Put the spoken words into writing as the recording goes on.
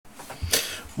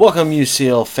Welcome,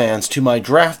 UCL fans, to my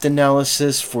draft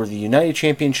analysis for the United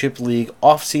Championship League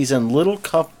off-season Little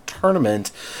Cup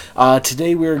tournament.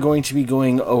 Today we are going to be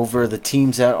going over the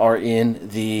teams that are in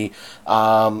the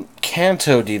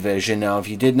Kanto division. Now, if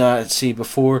you did not see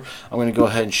before, I'm going to go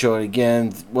ahead and show it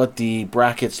again, what the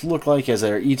brackets look like as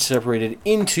they are each separated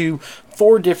into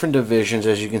 4 different divisions,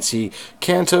 as you can see: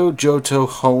 Kanto, Johto,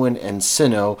 Hoenn, and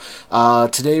Sinnoh.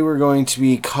 Today we're going to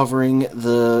be covering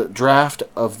the draft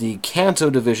of the Kanto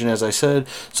division, as I said,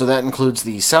 so that includes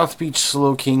the South Beach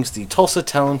Slowkings, the Tulsa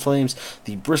Talonflames,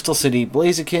 the Bristol City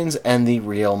Blazikens, and the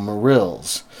Real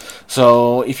Marills.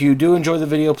 So if you do enjoy the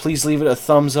video, please leave it a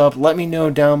thumbs up. Let me know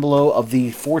down below, of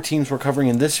the 4 teams we're covering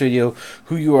in this video,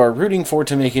 who you are rooting for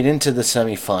to make it into the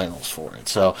semifinals for it.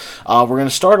 So we're going to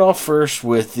start off first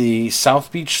with the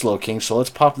South Beach Slowkings. So let's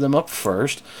pop them up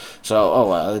first.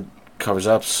 So, it covers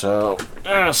up. So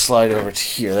slide over to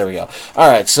here. There we go.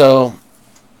 Alright, so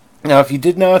now, if you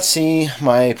did not see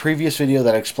my previous video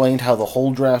that explained how the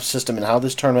whole draft system and how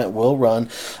this tournament will run,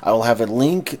 I will have a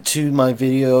link to my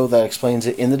video that explains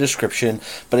it in the description.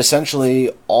 But essentially,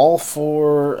 all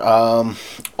the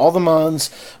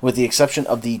mons, with the exception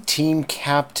of the team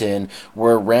captain,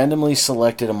 were randomly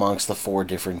selected amongst the 4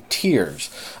 different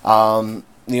tiers.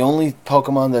 The only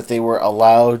Pokemon that they were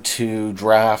allowed to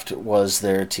draft was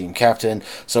their team captain.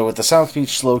 So with the South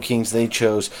Beach Slowkings, they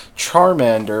chose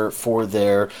Charmander for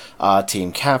their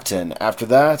team captain. After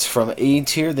that, from A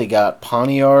tier, they got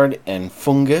Pawniard and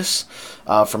Fungus.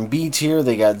 From B tier,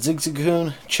 they got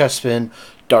Zigzagoon, Chespin,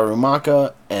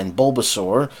 Darumaka, and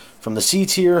Bulbasaur. From the C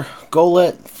tier,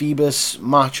 Golett, Phoebus,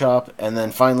 Machop, and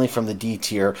then finally from the D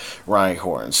tier,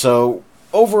 Rhyhorn. So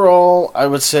overall, I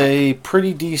would say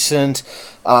pretty decent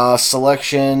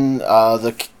selection.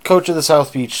 The coach of the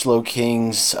South Beach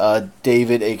Slowkings,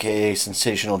 David, aka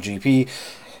SensationalGP,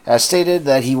 has stated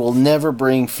that he will never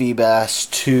bring Phoebus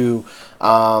to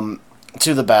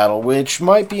the battle, which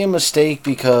might be a mistake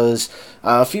because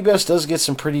Phoebus does get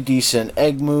some pretty decent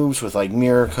egg moves with like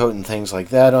Mirror Coat and things like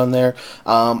that on there.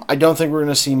 I don't think we're going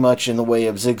to see much in the way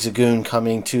of Zigzagoon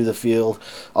coming to the field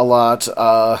a lot.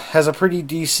 Has a pretty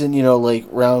decent, like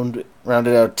rounded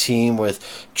out team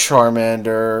with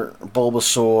Charmander,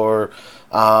 Bulbasaur,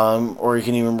 or you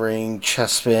can even bring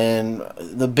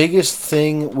Chespin. The biggest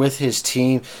thing with his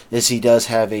team is he does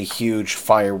have a huge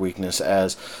fire weakness,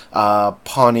 as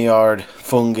Pawniard,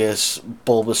 Fungus,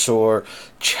 Bulbasaur,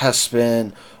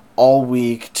 Chespin, all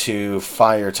weak to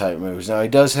fire-type moves. Now, he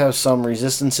does have some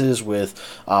resistances with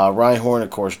Rhyhorn. Of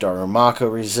course,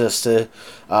 Darumaka resisted,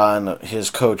 and his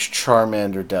coach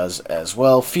Charmander does as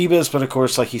well. Phoebus, but of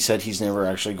course, like he said, he's never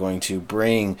actually going to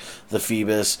bring the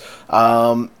Phoebus.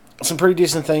 Some pretty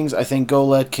decent things. I think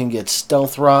Golett can get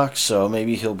Stealth Rock, so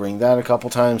maybe he'll bring that a couple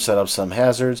times, set up some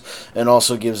hazards, and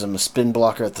also gives him a spin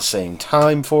blocker at the same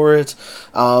time for it.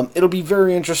 It'll be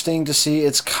very interesting to see.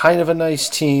 It's kind of a nice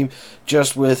team,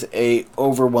 just with a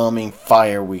overwhelming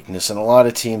fire weakness, and a lot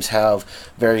of teams have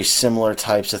very similar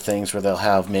types of things where they'll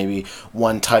have maybe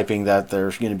one typing that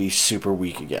they're going to be super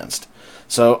weak against.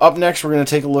 So up next, we're going to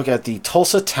take a look at the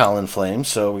Tulsa Talonflames.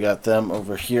 So we got them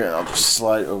over here, and I'll just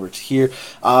slide over to here.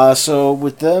 So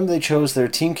with them, they chose their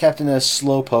team captain as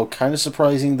Slowpoke. Kind of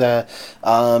surprising that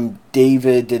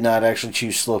David did not actually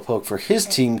choose Slowpoke for his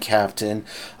team captain,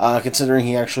 considering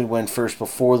he actually went first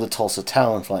before the Tulsa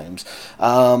Talonflames.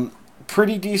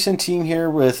 Pretty decent team here,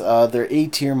 with their A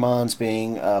tier mons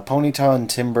being Ponyta and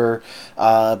Timber.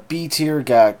 B tier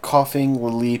got Coughing,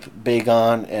 Laleep,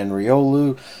 Bagon, and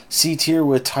Riolu. C tier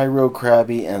with Tyro,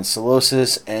 Krabby, and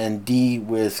Solosis. And D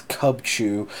with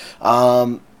Cubchoo.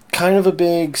 Kind of a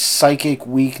big psychic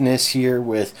weakness here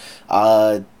with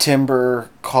Timber,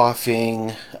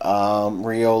 Coughing,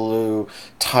 Riolu,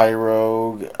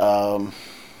 Tyro.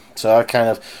 So that kind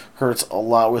of hurts a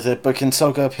lot with it, but can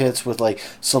soak up hits with like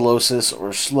Solosis or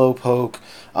Slowpoke.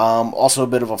 Also a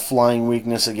bit of a flying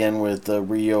weakness again with the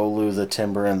Riolu, the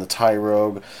Timber, and the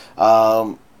Tyrogue.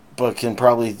 But can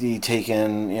probably be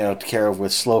taken care of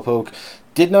with Slowpoke.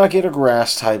 Did not get a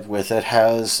grass type with it.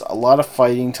 Has a lot of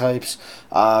fighting types.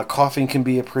 Coughing can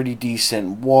be a pretty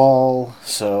decent wall.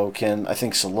 So I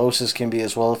think Solosis can be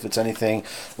as well, if it's anything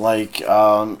like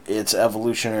its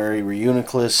evolutionary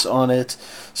Reuniclus on it.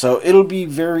 So it'll be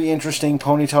very interesting.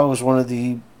 Ponyta was one of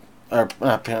the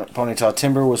Ponyta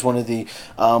Timber was one of the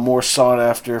more sought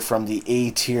after from the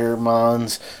A tier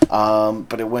mons,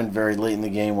 but it went very late in the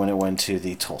game when it went to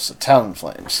the Tulsa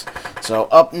Talonflames. So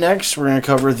up next, we're going to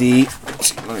cover the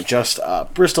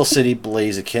Bristol City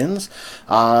Blazikens.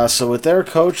 So with their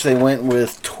coach, they went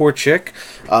with Torchic.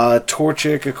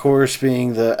 Torchic, of course,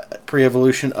 being the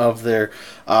pre-evolution of their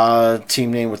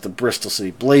team name with the Bristol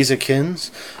City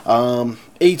Blazikens.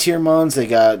 A-tier mons, they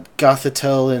got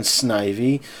Gothitelle and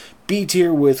Snivy.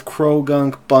 B-tier with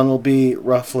Krogunk, Bunnelby,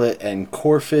 Rufflet, and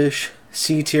Corfish.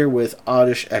 C-tier with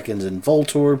Oddish, Ekans, and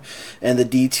Voltorb. And the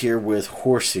D-tier with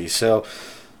Horsey. So,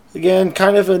 again,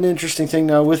 kind of an interesting thing.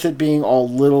 Now, with it being all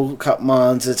little cup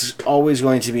mons, it's always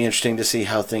going to be interesting to see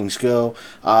how things go.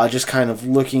 Just kind of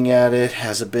looking at it,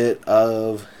 has a bit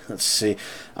of, let's see,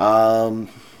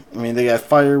 they got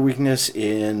fire weakness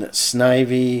in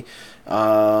Snivy.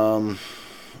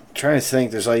 Trying to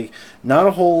think, there's not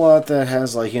a whole lot that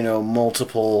has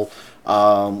multiple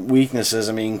weaknesses.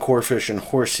 Corfish and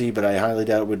Horsey, but I highly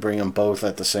doubt it would bring them both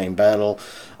at the same battle.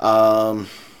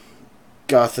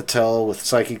 Gothitelle with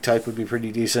Psychic type would be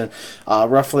pretty decent.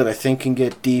 Rufflet, I think, can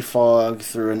get Defog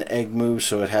through an egg move,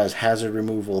 so it has hazard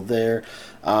removal there.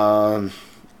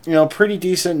 Pretty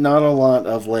decent. Not a lot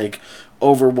of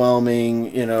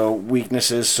overwhelming,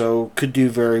 weaknesses, so could do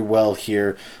very well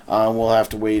here. We'll have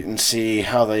to wait and see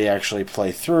how they actually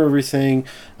play through everything.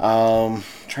 Trying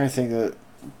to think that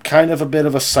kind of a bit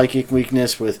of a Psychic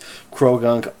weakness with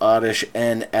Krogunk, Oddish,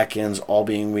 and Ekans all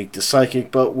being weak to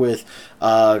Psychic, but with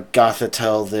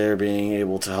Gothitelle there being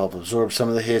able to help absorb some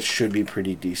of the hits, should be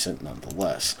pretty decent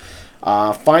nonetheless.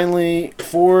 Finally,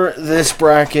 for this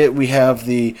bracket, we have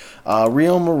the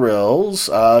Real Marills,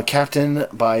 captained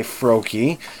by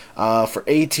Froakie. For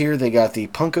A tier, they got the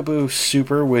Punkaboo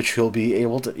Super, which he'll be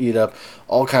able to eat up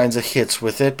all kinds of hits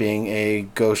with it, being a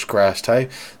Ghost Grass type.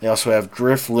 They also have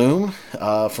Drifloon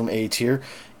from A tier.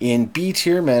 In B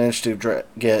tier, managed to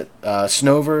get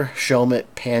Snover, Shelmet,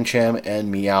 Pancham,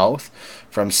 and Meowth.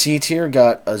 From C tier,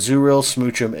 got Azurill,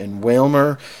 Smoochum, and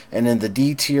Whalmer. And in the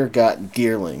D tier, got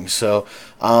Deerling. So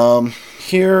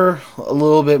here, a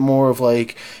little bit more of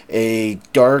a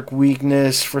dark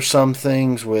weakness for some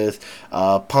things with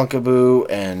Punkaboo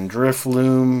and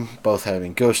Drifloon, both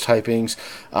having ghost typings.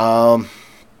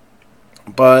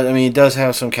 But, it does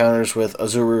have some counters with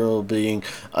Azurill being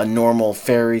a normal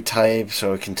fairy type,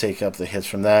 so it can take up the hits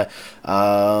from that.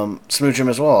 Smoochum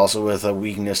as well, also with a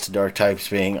weakness to dark types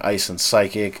being Ice and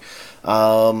Psychic.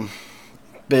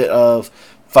 Bit of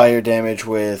fire damage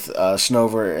with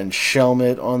Snover and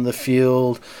Shelmet on the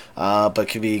field, but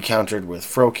can be countered with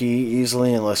Froakie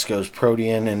easily, unless goes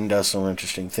Protean and does some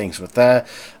interesting things with that.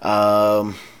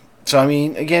 So,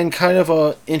 again, kind of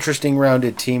a interesting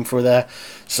rounded team for that.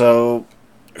 So,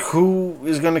 who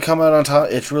is going to come out on top?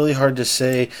 It's really hard to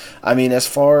say. As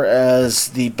far as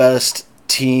the best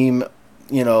team,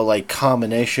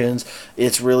 combinations,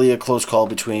 it's really a close call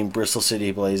between Bristol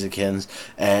City Blazikens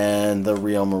and the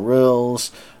Real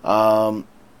Marills.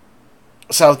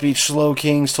 South Beach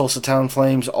Slowkings, Tulsa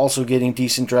Talonflames, also getting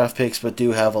decent draft picks, but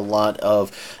do have a lot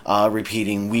of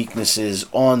repeating weaknesses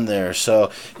on there.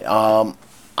 So,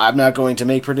 I'm not going to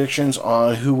make predictions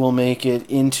on who will make it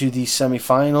into the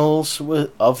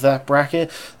semifinals of that bracket.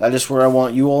 That is where I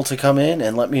want you all to come in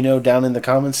and let me know down in the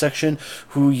comments section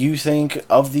who you think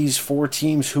of these four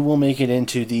teams who will make it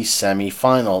into the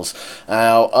semifinals.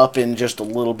 Now, up in just a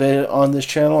little bit on this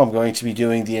channel, I'm going to be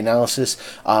doing the analysis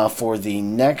for the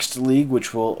next league,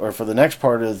 for the next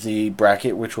part of the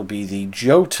bracket, which will be the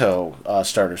Johto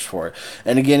starters for it.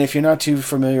 And again, if you're not too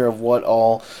familiar of what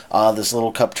all this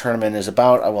little cup tournament is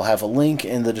about, I will have a link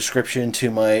in the description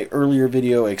to my earlier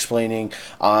video explaining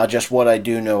just what I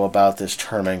do know about this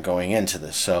tournament going into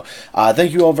this. So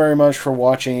thank you all very much for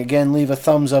watching. Again, leave a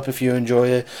thumbs up if you enjoy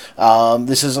it.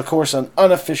 This is, of course, an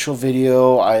unofficial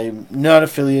video. I'm not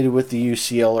affiliated with the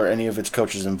UCL or any of its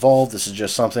coaches involved. This is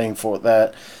just something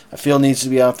that I feel needs to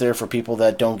be out there for people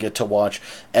that don't get to watch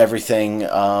everything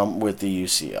with the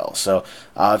UCL. So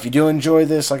if you do enjoy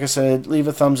this, like I said, leave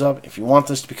a thumbs up. If you want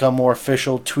this to become more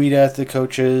official, tweet at the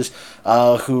coaches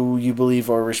who you believe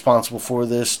are responsible for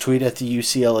this. Tweet at the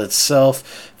UCL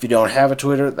itself. If you don't have a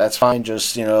Twitter, that's fine.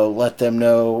 Just let them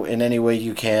know in any way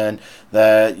you can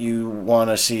that you want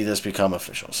to see this become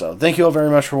official. So thank you all very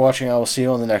much for watching. I will see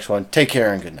you on the next one. Take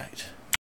care and good night.